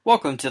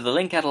Welcome to the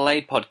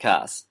LinkAdelaide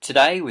podcast,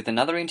 today with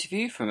another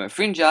interview from a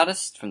fringe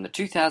artist from the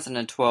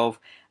 2012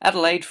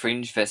 Adelaide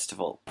Fringe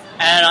Festival.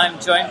 And I'm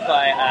joined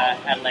by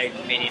Adelaide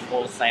Comedian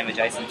Hall of Famer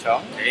Jason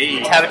Chong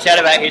Hey. to have a chat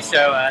about his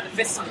show, the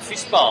Festival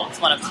Fishbowl. It's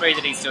one of three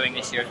that he's doing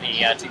this year at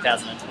the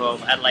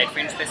 2012 Adelaide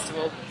Fringe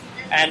Festival.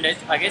 And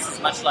I guess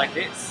it's much like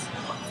this,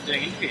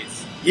 doing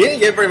interviews.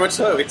 Yeah, very much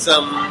so. It's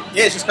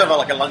it's just kind of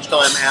like a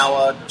lunchtime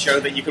hour show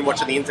that you can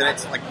watch on the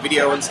internet, like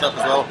video and stuff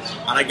as well.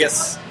 And I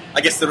guess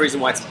the reason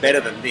why it's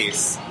better than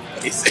this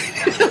is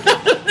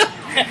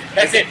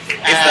That's it.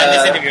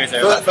 This interview is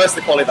over. First,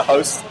 the quality of the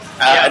host,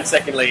 and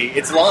secondly,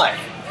 it's live.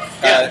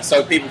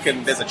 So people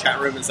there's a chat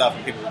room and stuff,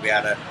 and people will be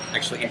able to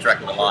actually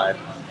interact with it live.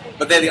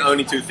 But they're the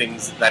only two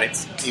things that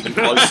it's even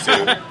close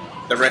to.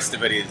 The rest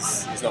of it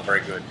is not very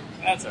good.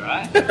 That's all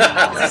right. It's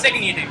the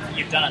second year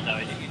you've done it, though.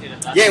 You did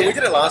it last year. Yeah, we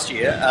did it last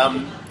year,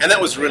 and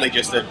that was really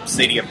just a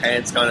seat of your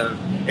pants kind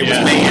of. It was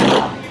me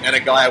and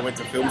a guy I went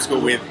to film school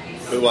with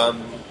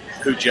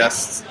who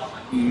just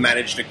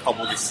managed to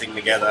cobble this thing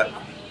together.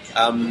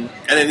 And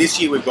then this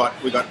year we've got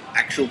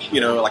actual,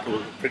 like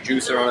a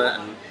producer on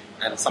it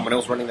and someone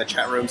else running the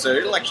chat room. So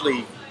it'll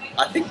actually,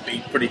 I think,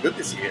 be pretty good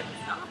this year.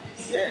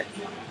 Yeah.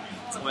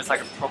 It's almost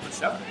like a proper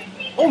show.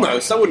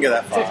 Almost. I wouldn't go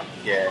that far.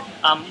 Yeah.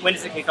 When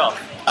does it kick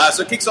off?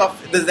 So it kicks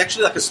off, there's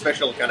actually like a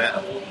special kind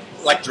of,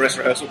 like dress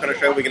rehearsal kind of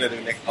show we're going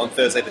to do on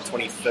Thursday the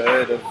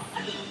 23rd of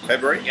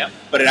February. Yep.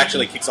 But it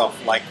actually kicks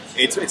off, like,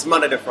 it's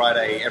Monday to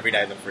Friday, every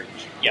day of the Fringe.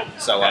 Yeah.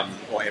 So, okay.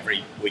 Or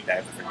every weekday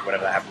of the Fringe,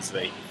 whatever that happens to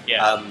be.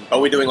 Yeah.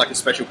 But we're doing like a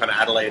special kind of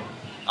Adelaide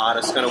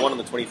artist kind of one on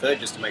the 23rd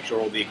just to make sure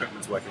all the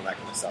equipment's working and that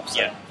kind of stuff. So.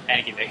 Yeah,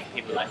 and give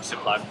people like to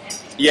plug.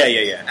 Yeah.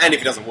 And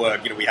if it doesn't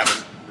work, we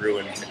haven't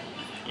ruined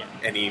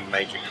any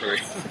major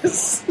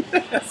careers.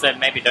 So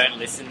maybe don't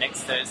listen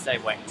next Thursday,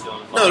 wait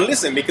until... No,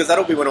 listen, because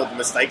that'll be when all the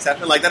mistakes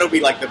happen. Like, that'll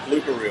be like the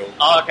blooper reel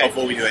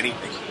before we do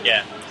anything.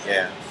 Yeah.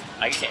 Yeah.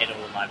 I get to edit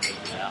all my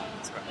bloopers out.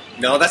 That's great.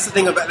 No, that's the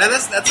thing about...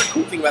 That's the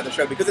cool thing about the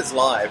show, because it's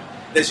live,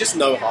 there's just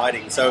no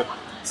hiding. So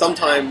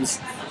sometimes,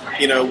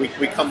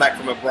 we come back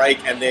from a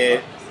break and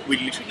we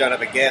literally don't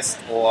have a guest,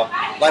 or...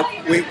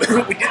 Like, we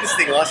did this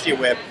thing last year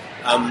where...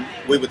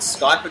 we would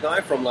Skype a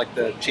guy from like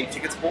the cheap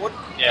tickets board,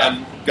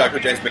 a guy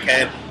called James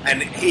McCann,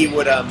 and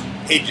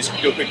he'd just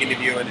do a quick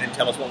interview and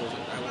tell us what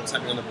was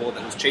happening on the board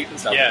that was cheap and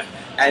stuff. Yeah.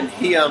 And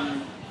he,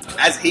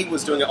 as he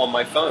was doing it on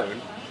my phone,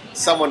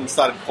 someone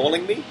started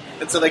calling me,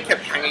 and so they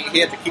kept hanging. He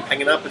had to keep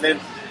hanging up, and then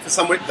for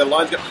some reason the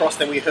lines got crossed,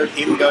 and we heard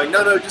him going,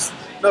 "No,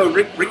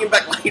 ring him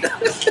back later."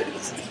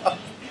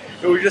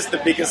 It was just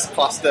the biggest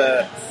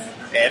cluster.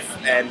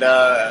 And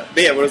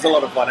it was a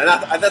lot of fun, and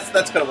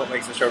that's kind of what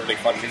makes the show really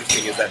fun and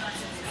interesting, is that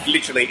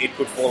literally it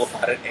could fall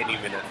apart at any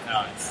minute.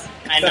 Nice.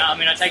 And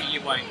I take it you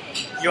won't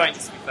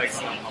just be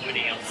focusing on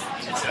comedy else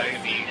in the show.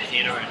 You'll be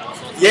theatre and all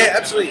sorts. Yeah,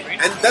 absolutely.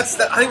 And I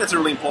think that's a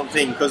really important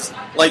thing, because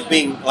like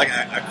being like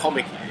a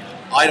comic,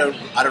 I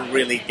don't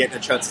really get a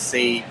chance to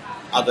see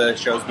other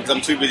shows because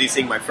I'm too busy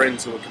seeing my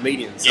friends who are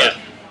comedians. So,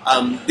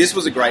 this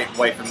was a great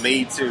way for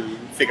me to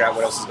figure out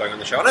what else is going on in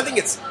the show, and I think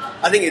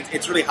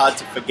it's really hard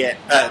to forget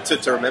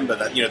to remember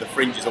that the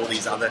Fringe is all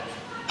these other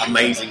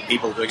amazing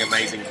people doing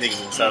amazing things.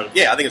 So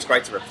I think it's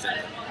great to represent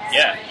it.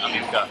 Yeah,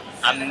 we've got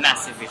a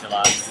massive visual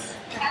arts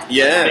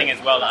thing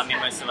as well.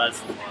 Most of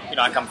us,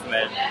 I come from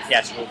a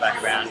theatrical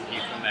background, you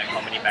from a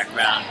comedy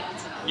background.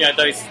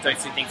 Those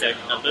two things are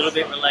a little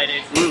bit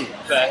related,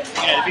 but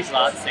the visual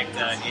arts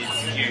sector is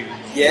huge.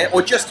 Yeah,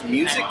 or just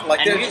music.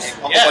 Like there's music, just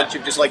a whole bunch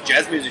of just like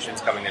jazz musicians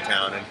coming to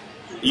town, and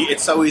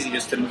it's so easy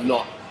just to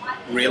not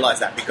realise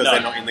that because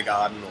they're not in the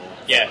garden. Or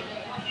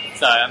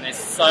So there's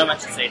so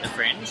much to see at the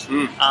Fringe,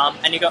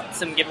 and you got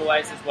some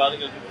giveaways as well that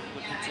you're looking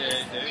to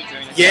do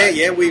during the show.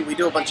 Yeah, we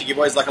do a bunch of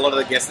giveaways. Like a lot of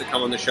the guests that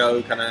come on the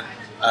show kind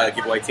of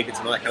give away tickets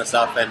and all that kind of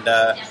stuff, and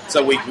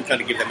so we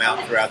kind of give them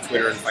out through our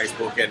Twitter and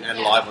Facebook and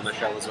live on the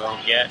show as well.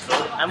 Yeah,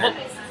 cool. And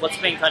what's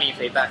been kind of your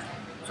feedback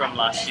from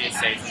last year's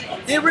season?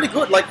 Yeah, really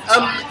good. Like,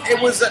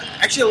 it was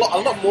actually a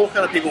lot more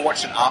kind of people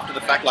watched it after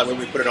the fact, like when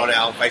we put it on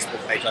our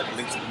Facebook page, like the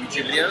links to the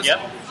YouTube videos.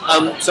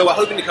 Yep. So we're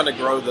hoping to kind of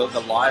grow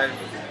the live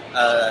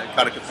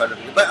kind of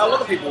component of it. But a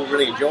lot of people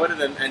really enjoyed it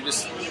and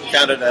just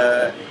found it,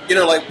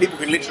 like people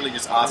can literally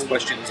just ask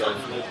questions of,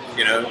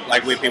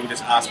 like where people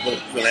just ask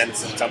Will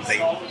Anderson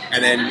something,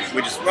 and then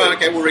we just,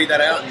 we'll read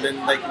that out, and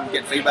then they can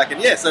get feedback.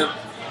 And so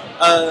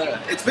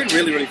it's been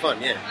really, really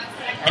fun,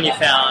 And you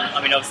found,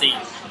 obviously,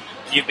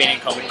 you've been in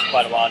comedy for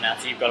quite a while now,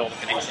 so you've got all the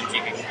connections.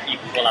 You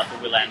can call up the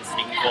Will Anderson,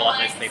 you can call up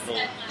those people.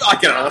 I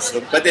can ask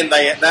them, but then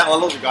a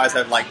lot of the guys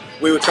have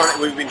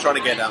we've been trying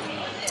to get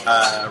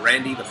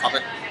Randy the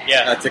puppet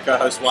to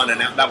co-host one,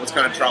 and that was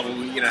kind of trouble,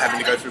 having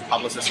to go through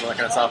publicists and all that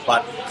kind of stuff.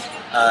 But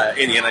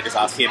in the end, I just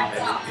asked him,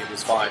 and it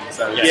was fine.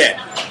 So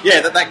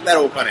that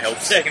all kind of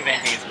helps.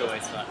 Circumventing is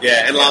always fun.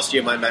 Yeah, and last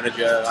year my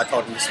manager, I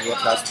told him this is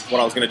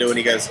what I was going to do, and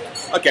he goes,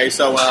 okay,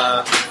 so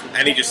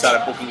and he just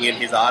started booking in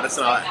his artists,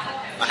 and I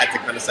had to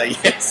kind of say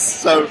yes.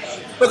 So,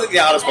 but the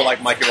artists were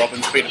like Mikey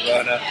Robbins, Peter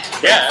Berner,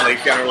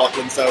 Fiona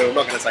Lachlan, so I'm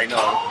not going to say no.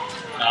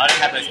 No, I don't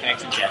have those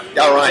connections yet.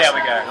 All right. We'll see how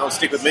we go. I'll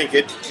stick with me,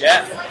 kid.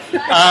 Yeah.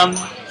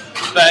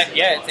 But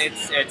yeah,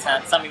 it's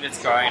something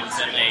that's grown.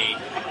 Certainly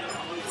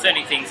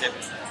things that,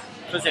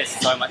 because there's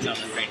so much on the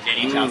Fringe,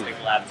 any chance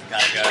people have to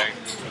kind of go,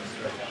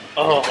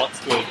 oh, what's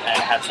good,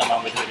 and have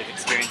someone with a bit of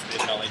experience, a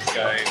bit of knowledge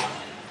go,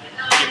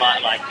 you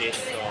might like this,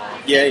 or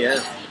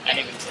and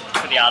even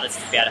for the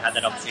artists to be able to have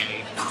that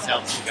opportunity for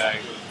themselves to go,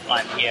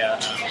 I'm here.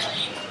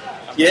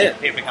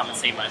 People come and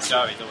see my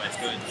show is always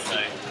good.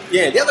 So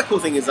the other cool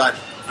thing is that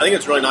I think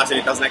it's really nice that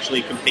it doesn't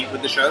actually compete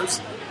with the shows.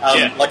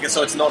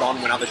 So it's not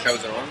on when other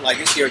shows are on. Like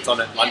this year, it's on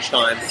at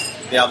lunchtime.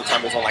 The other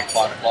time it was on like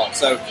 5 o'clock.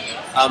 So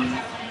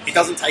it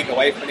doesn't take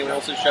away from anyone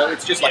else's show.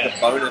 It's just like a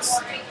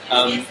bonus.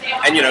 And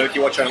if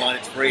you watch online,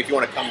 it's free. If you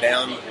want to come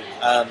down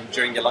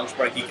during your lunch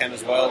break, you can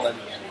as well.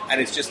 And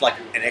it's just like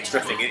an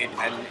extra thing, and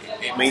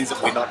it means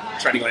that we're not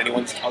treading on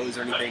anyone's toes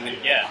or anything. And,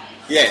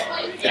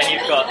 and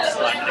you've got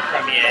like the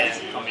premiere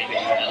comedy in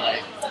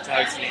Adelaide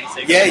hosting.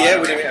 So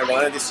we're doing it at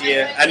Rhino this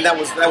year, and that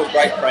was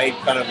great. Craig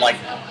kind of like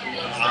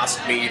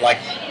asked me like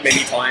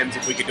many times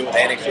if we could do it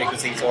there next year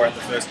because he saw it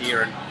the first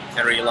year and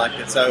really liked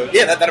it. So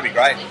that'll be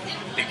great.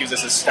 It gives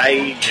us a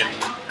stage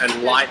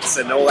and lights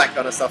and all that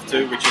kind of stuff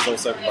too, which is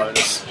also a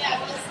bonus.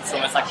 It's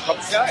almost like a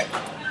proper show.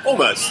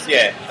 Almost,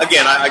 yeah.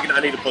 Again, I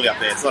need to pull you up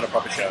there. It's not a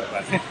proper show,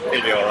 but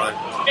it'll be all right.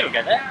 It'll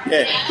get there.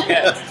 Yeah.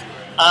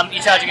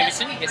 You're charging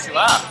admission? Yes, you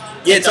are.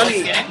 Yeah, it's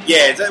only.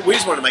 We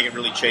just want to make it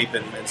really cheap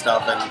and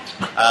stuff, and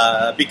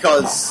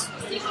because.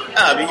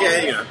 I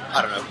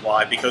don't know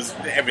why. Because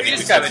everything. You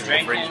just go with a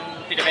drink and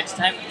a bit of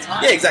entertainment at the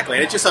time. Yeah, exactly.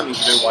 And it's just something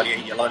to do while you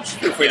eat your lunch.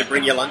 Feel free to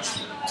bring your lunch.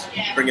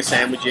 Bring a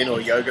sandwich in or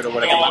yogurt or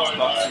whatever.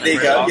 There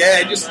you go.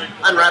 Yeah, just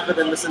unwrap it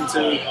and listen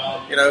to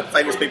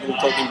famous people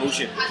talking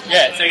bullshit.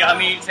 Yeah. So are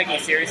you taking a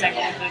serious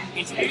angle to the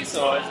interviews,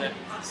 or is it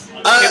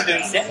people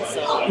doing sets?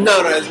 Or?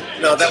 No.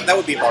 That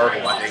would be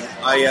horrible. I think.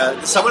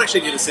 Someone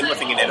actually did a similar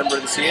thing in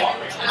Edinburgh this year,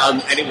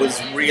 and it was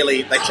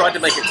really. They tried to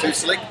make it too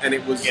slick, and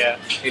it was. Yeah.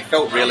 It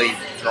felt really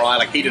dry.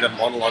 Like he did a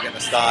monologue at the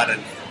start,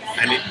 and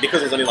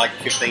because there's only like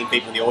 15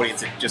 people in the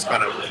audience, it just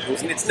kind of.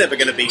 It's never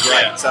going to be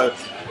great. Yeah. So.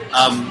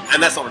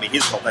 And that's not really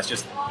his fault, that's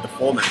just the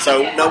format.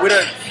 So, no, we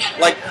don't,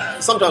 like,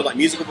 sometimes, like,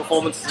 musical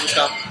performances and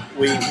stuff,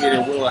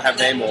 we'll have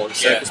them, or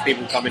circus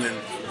people come in and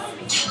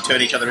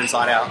turn each other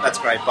inside out. That's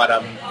great.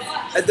 But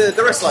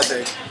the rest, like,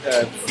 the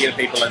theatre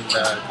people and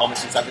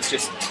comics and stuff, it's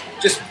just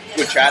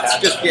good chats.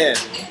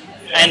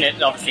 And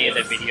it obviously is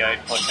a video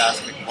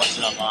podcast, we can watch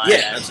it online.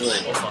 Yeah,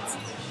 absolutely. All sorts.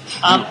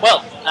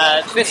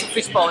 The Festival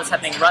Fishbowl is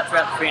happening right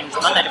throughout the Fringe,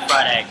 Monday to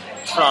Friday,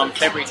 from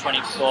February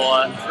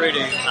 24 through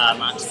to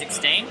March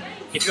 16.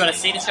 If you want to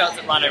see the show, it's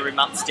at Rhino Room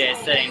upstairs,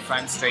 13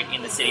 Frome Street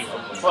in the city from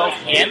 12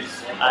 p.m.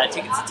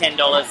 Tickets are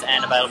 $10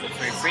 and available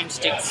through Fringe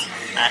Sticks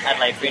at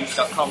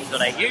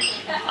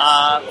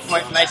adelaidefringe.com.au. For more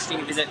information, you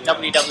can visit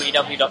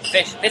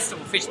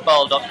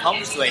www.festivalfishbowl.com,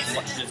 which is where you can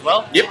watch it as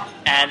well. Yep.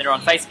 And they're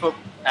on Facebook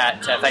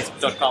at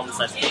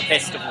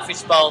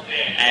facebook.com/festivalfishbowl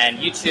and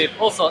YouTube,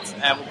 all sorts.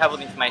 And we'll have all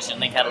the information at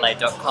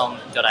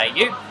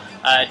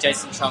linkadelaide.com.au.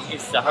 Jason Chong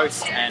is the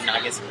host and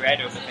I guess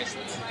creator of the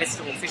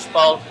Festival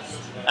Fishbowl.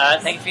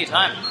 Thank you for your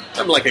time.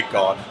 I'm like a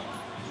god.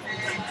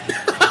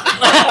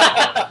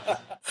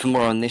 For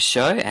more on this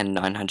show and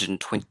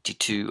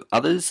 922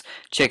 others,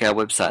 check our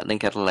website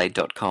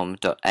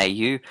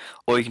linkadelaide.com.au,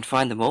 or you can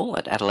find them all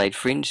at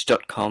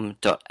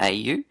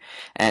adelaidefringe.com.au.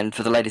 And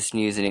for the latest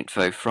news and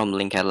info from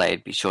Link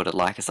Adelaide, be sure to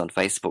like us on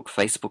Facebook,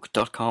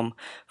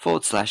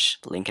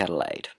 facebook.com/linkadelaide.